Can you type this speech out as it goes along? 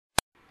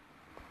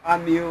A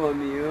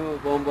mil,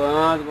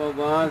 bombando,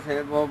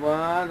 sempre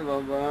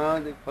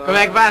bombando. Como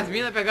é que vai as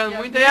minas pegando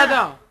muito aí,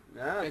 Adão?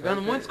 Não,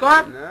 Pegando muitos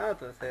corpos? Não,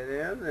 tô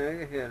sereno, né,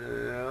 guerreiro?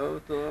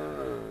 Eu tô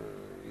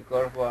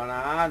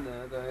incorporado,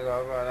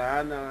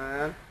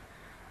 né?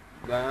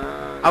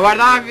 Agora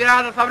dá uma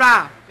virada só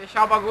pra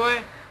fechar o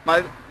bagulho.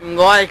 Mas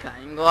engole, cara,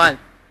 engole.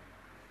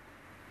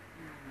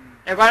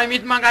 E agora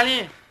imita uma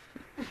galinha.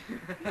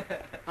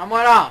 Na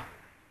moral.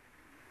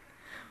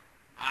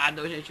 Ah,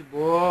 deu gente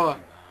boa.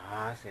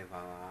 Ah, sem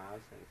falar,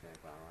 sem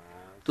falar.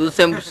 Tudo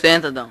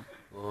 100%, Adão.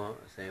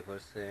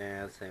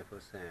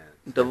 100%.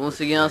 Então vamos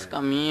seguir nosso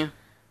caminho.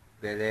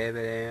 Beleza,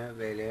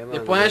 mano.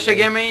 Depois nós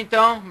chegamos aí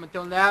então,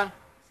 meteu um lero.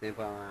 Sem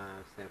falar,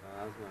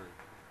 mano.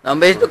 Dá um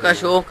beijo do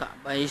cachorro, cara,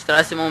 pra registrar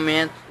esse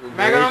momento.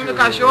 Como é que é o nome do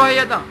cachorro aí,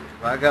 Adão?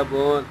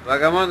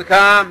 Vagabundo,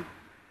 calma.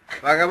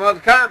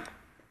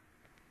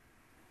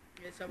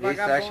 Esse é o Ele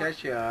está vagabundo.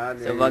 chateado.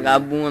 Seu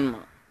vagabundo,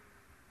 mano.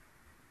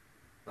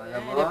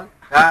 Vagabundo,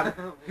 calma.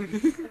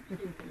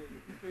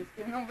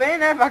 Não vem,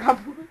 né,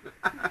 vagabundo?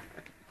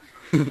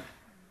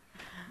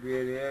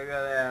 Beleza,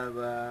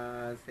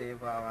 galera, sem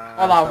falar.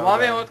 Olha lá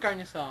vem outro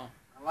carnição.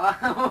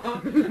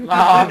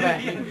 Lá,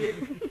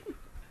 velho.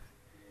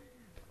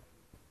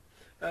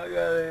 A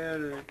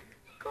galera,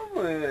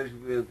 como é a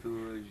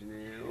juventude,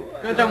 né?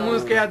 Canta a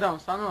música aí, Adão,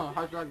 só no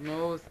Hot Dog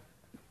Nose.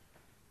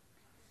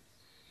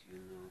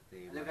 Não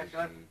tem Olha o mais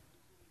cachorro. jeito.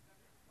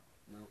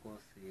 Não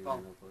consigo.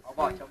 Ó o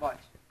bote, ó o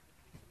bote.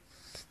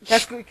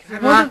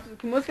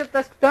 Que música tu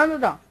tá escutando,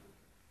 Adão?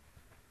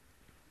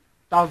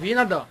 Tá ouvindo,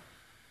 Adão?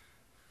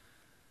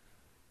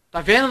 Tá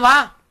vendo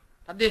lá?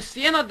 Tá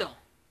descendo, Adão.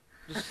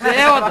 Do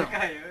céu, Adão.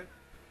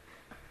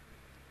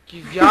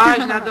 Que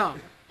viagem, né, Adão?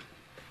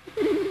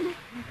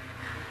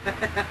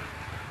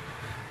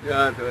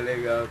 Não, tô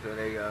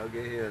legal,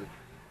 guerreiro.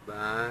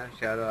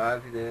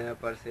 Xarope, né?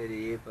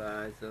 Parceria,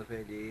 paz, sou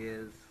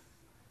feliz.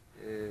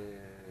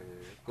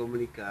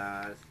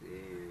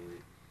 Comunicar-se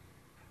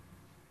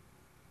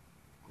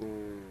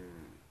com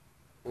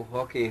o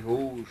rock and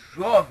roll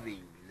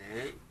jovem,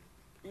 né?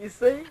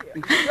 Isso aí.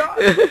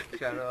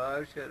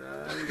 Xarope,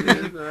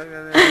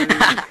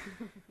 galera.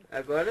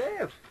 Agora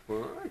é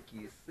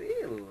funk,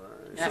 sei lá.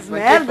 Essas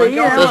merda aí,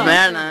 Essas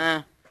merda,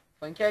 né?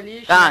 Funk é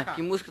lixo, Tá, né, cara?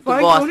 que música tu Funk,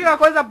 a gosta? única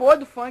coisa boa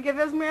do funk é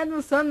ver as mulheres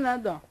dançando, né,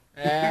 Adão?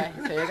 É,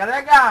 isso aí é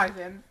legal, isso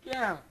aí é no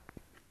esquema.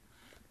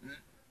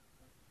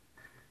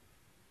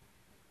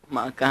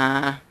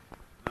 Maca.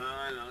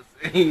 Não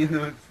sei. Eu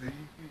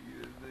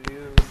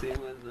não sei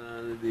mais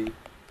nada de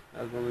a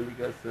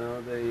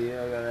comunicação daí,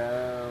 a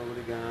galera,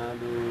 obrigado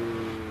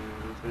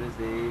pelo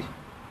presente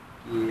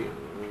que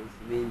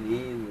os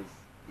meninos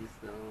que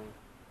são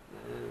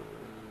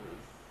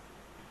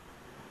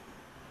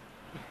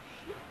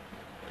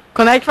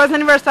Quando é que faz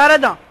aniversário,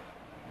 Adão?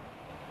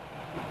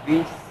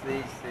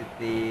 26 de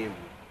setembro.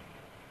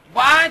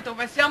 Vai, então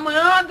vai ser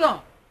amanhã,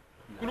 Adão.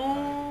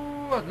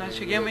 Crua, nós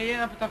chegamos aí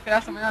na puta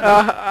festa amanhã,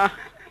 Adão.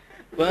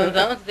 Quantos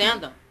anos tu tem,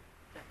 Adão?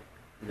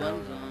 Não,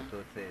 Quantos anos? tô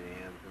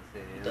sereno.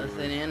 Tá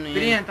sereno aí.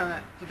 30,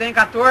 né? Tu tem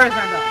 14,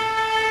 né, Adão?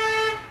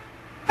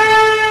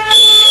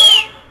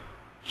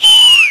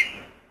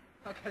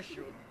 Olha o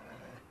cachorro.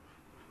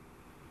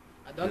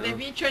 Adão tem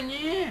 20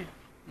 aninhos.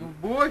 No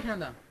bucho, né,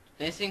 Adão?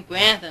 Tem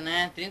 50,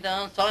 né? 30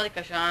 anos só de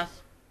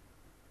cachaça.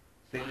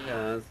 30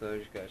 anos só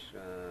de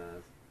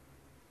cachaça.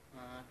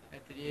 Ah, É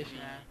triste,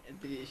 né? é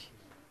triste.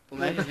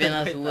 Como é viver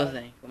nas ruas,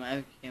 hein? Como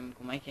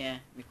é que é?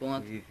 Me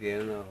conta.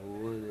 Viver na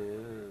rua,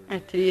 né? É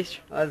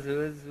triste. Às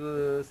vezes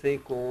você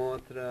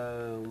encontra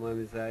uma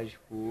amizade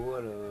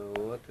pura,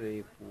 outra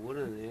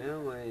impura, né?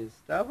 Mas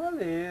tá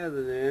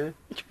valendo, né?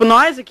 Tipo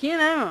nós aqui,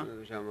 né,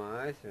 mano?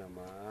 Jamais,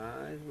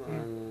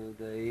 mano.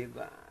 Daí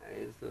vai,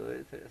 estou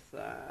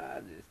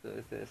estressado.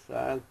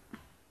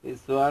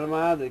 Estou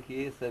armado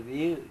aqui,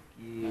 sabia?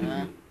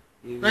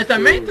 Nós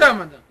também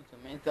estamos, Adão.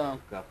 Também então.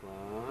 Capaz.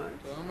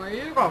 Tamo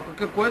aí, ó.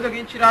 Qualquer coisa,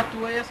 alguém tirar a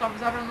tua aí é só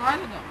avisar pra nós,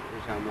 Adão.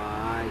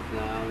 Jamais,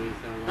 não, isso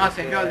eu não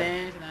Nossa, é quero.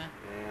 violência, né?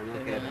 Eu não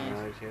É quero, violência.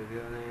 não, isso é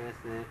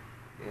violência, né?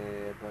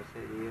 É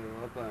parceria,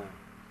 opa.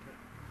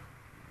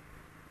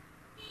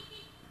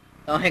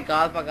 Dá um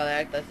recado pra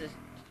galera que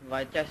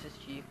vai te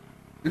assistir.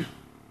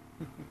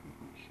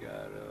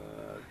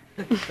 Xarope.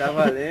 Tá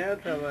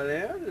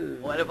valendo?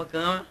 Olha pra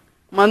câmera.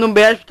 Manda um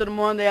beijo pra todo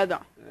mundo aí,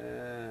 Adão.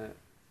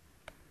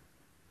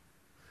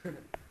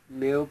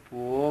 Meu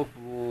povo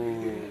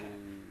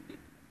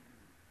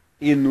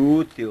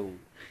inútil.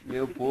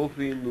 Meu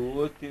povo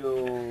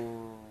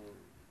inútil.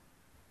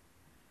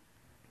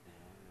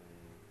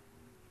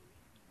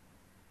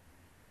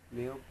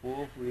 Meu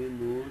povo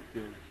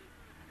inútil.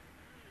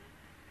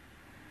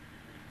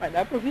 Vai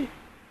dar pra ouvir.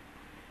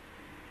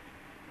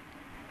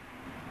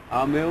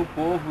 Ao meu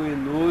povo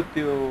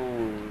inútil,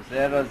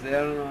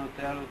 0-0 no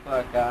telo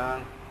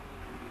placar.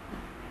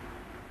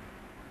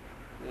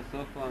 Eu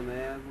sou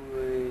Flamengo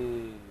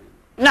e...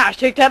 Não,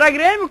 achei que tu era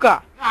Grêmio,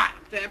 cara. Ah,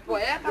 tu é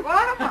poeta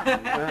agora, mano.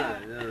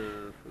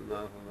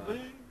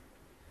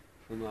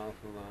 não,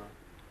 fui mal.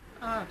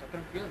 Ah, tá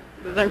tranquilo.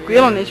 Tá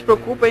tranquilo, nem se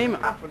preocupa aí,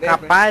 mano.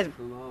 Capaz.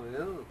 Fui mal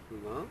mesmo?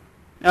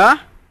 Hã?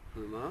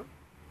 Fui mal?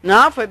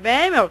 Não, foi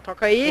bem, meu.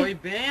 Toca aí. Foi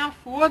bem a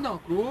foda,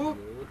 cru.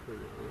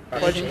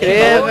 Pode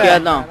crer, Aqui, velho.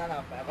 Adão.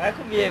 Vai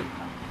comigo.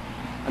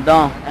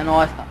 Adão, é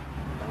nóis, tá?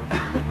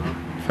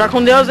 Fica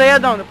com Deus aí,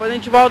 Adão. Depois a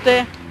gente volta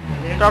aí.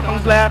 Troca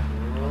uns lero.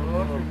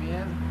 Ô,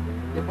 firmeza.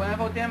 Depois nós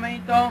voltemos aí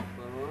então.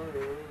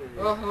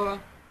 Aham.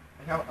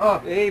 Ó,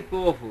 Ei,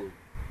 povo,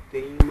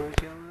 tem uma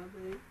gelada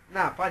aí.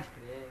 não, pode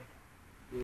crer.